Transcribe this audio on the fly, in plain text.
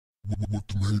What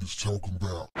them haters talking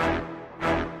about?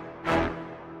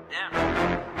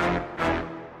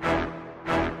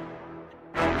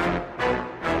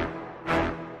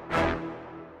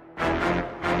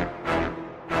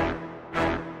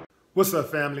 What's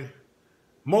up, family?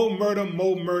 More murder,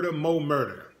 more murder, more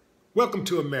murder. Welcome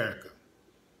to America,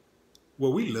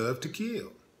 where we love to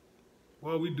kill.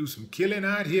 Well, we do some killing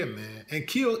out here, man, and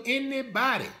kill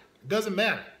anybody. It doesn't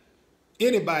matter.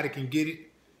 Anybody can get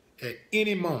it at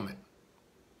any moment.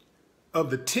 Of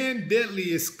the 10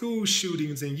 deadliest school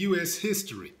shootings in U.S.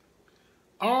 history,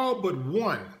 all but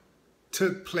one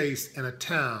took place in a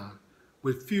town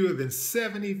with fewer than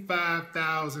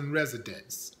 75,000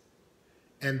 residents.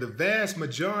 And the vast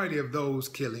majority of those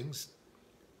killings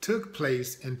took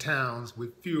place in towns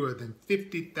with fewer than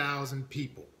 50,000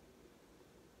 people.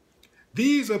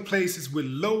 These are places with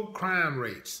low crime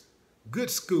rates, good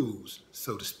schools,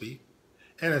 so to speak,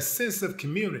 and a sense of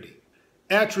community.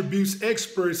 Attributes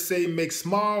experts say make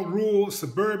small, rural,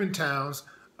 suburban towns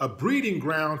a breeding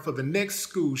ground for the next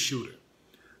school shooter.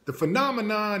 The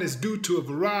phenomenon is due to a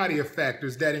variety of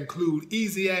factors that include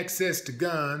easy access to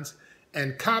guns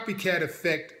and copycat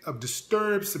effect of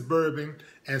disturbed suburban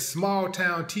and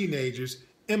small-town teenagers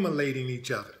emulating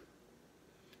each other.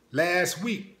 Last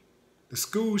week, the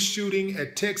school shooting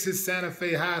at Texas Santa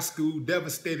Fe High School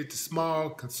devastated the small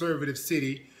conservative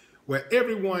city where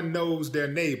everyone knows their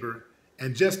neighbor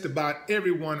and just about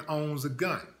everyone owns a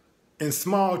gun. In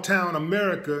small-town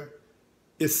America,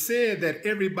 it's said that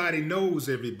everybody knows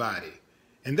everybody,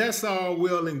 and that's all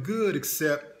well and good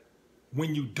except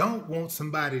when you don't want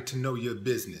somebody to know your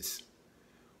business.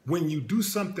 When you do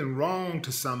something wrong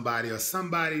to somebody, or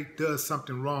somebody does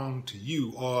something wrong to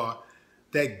you, or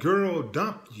that girl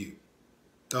dumped you,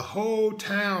 the whole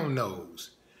town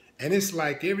knows. And it's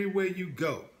like everywhere you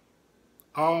go,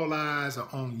 all eyes are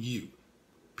on you.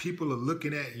 People are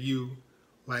looking at you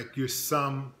like you're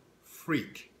some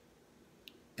freak.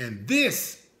 And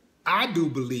this, I do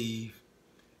believe,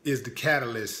 is the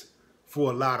catalyst for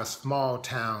a lot of small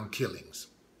town killings.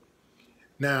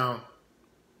 Now,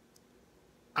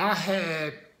 I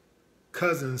had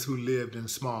cousins who lived in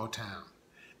small town,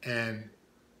 and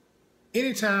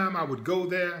anytime I would go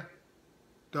there,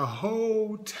 the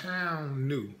whole town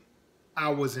knew I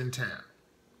was in town.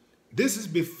 This is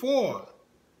before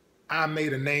I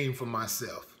made a name for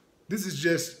myself. This is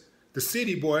just the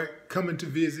city boy coming to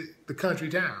visit the country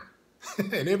town,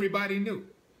 and everybody knew.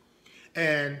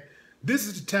 And this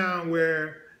is the town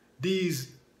where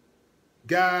these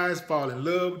guys fall in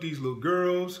love with these little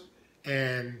girls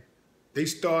and they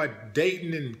start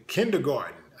dating in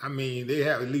kindergarten. I mean, they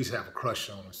at least have a crush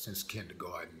on them since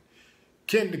kindergarten.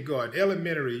 Kindergarten,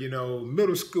 elementary,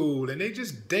 middle school, and they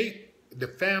just date. The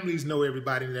families know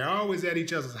everybody, and they're always at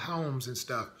each other's homes and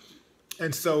stuff.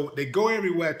 And so they go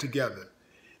everywhere together.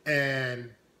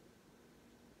 And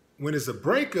when it's a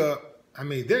breakup, I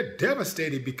mean, they're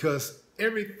devastated because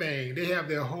everything, they have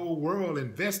their whole world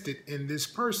invested in this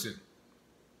person.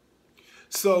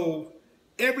 So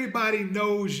everybody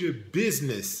knows your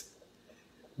business.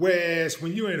 Whereas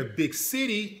when you're in a big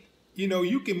city,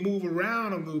 you can move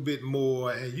around a little bit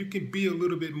more and you can be a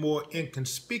little bit more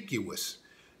inconspicuous.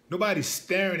 Nobody's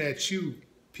staring at you.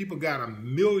 People got a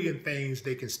million things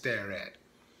they can stare at.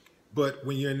 But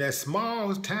when you're in that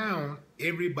small town,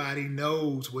 everybody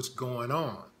knows what's going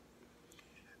on.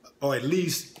 Or at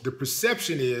least the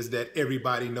perception is that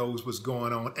everybody knows what's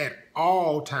going on at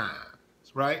all times,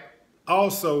 right?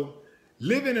 Also,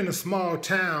 living in a small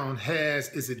town has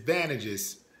its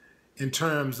advantages in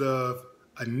terms of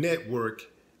a network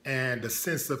and a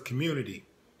sense of community,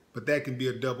 but that can be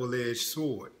a double-edged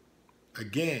sword.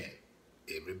 Again,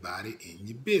 everybody in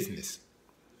your business.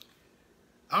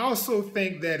 I also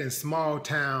think that in small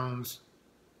towns,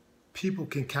 people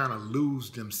can kind of lose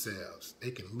themselves.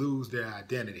 They can lose their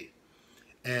identity.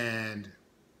 And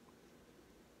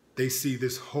they see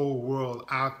this whole world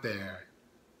out there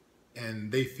and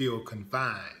they feel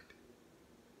confined.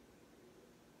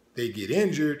 They get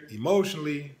injured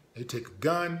emotionally. They take a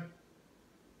gun,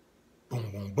 boom,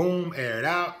 boom, boom, air it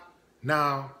out.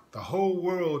 Now the whole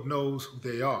world knows who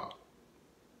they are.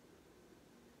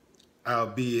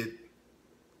 Albeit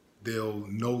they'll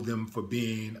know them for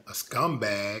being a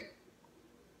scumbag,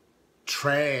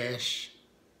 trash,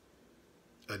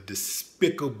 a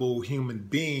despicable human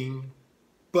being,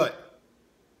 but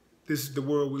this is the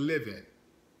world we live in.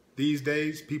 These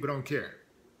days, people don't care.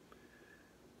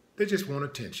 They just want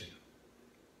attention.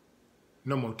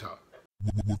 No more talk.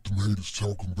 What them haters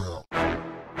talking about?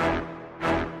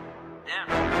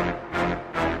 Yeah.